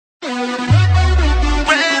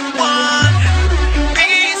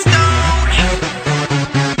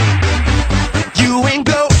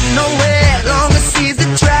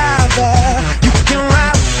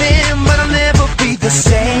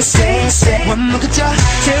look at ya,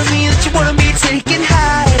 tell me that you wanna be taken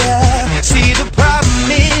higher. See, the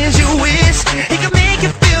problem is you wish it could make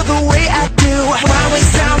you feel the way I do. Why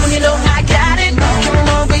waste time when you know I got it? Come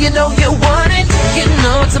on, girl, you know you want it. You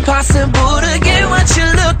know it's impossible to get what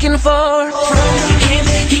you're looking for from him.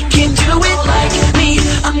 He can do it like me,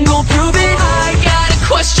 I'm gonna prove it. I got a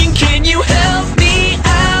question, can you help me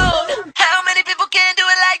out? How many people can do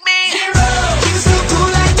it like me? Zero. You so cool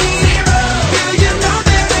like me. Zero. Girl, you know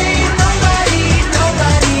there ain't nobody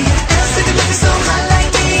else that can make me so hot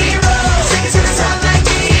like me. Zero. Take it to the top like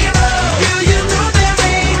me. Zero. Girl, you know there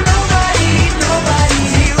ain't nobody.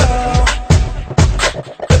 Zero.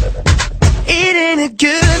 It ain't a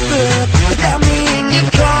good look without me in your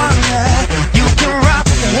corner. You can rock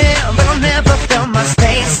the hell, but I'll never feel my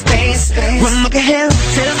space. One look at him,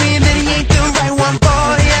 tell me that he ain't the right one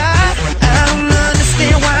for ya. I don't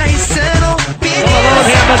understand why he settled.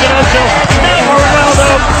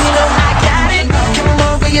 Ronaldo. You know I got it. Come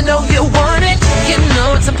on, girl, you know you want it. You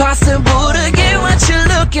know it's impossible to get what you're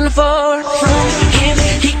looking for from him.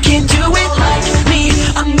 He can do it like me,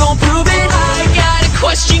 I'm gonna prove it. I got a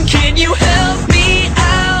question, can you help me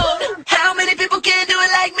out? How many people can do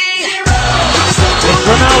it like me? It's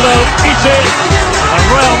Ronaldo, he's in, and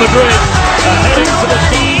Real Madrid are heading to the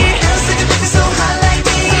team.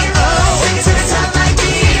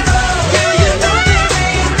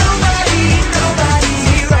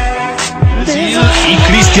 Y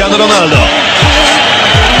Cristiano Ronaldo.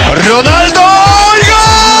 Ronaldo!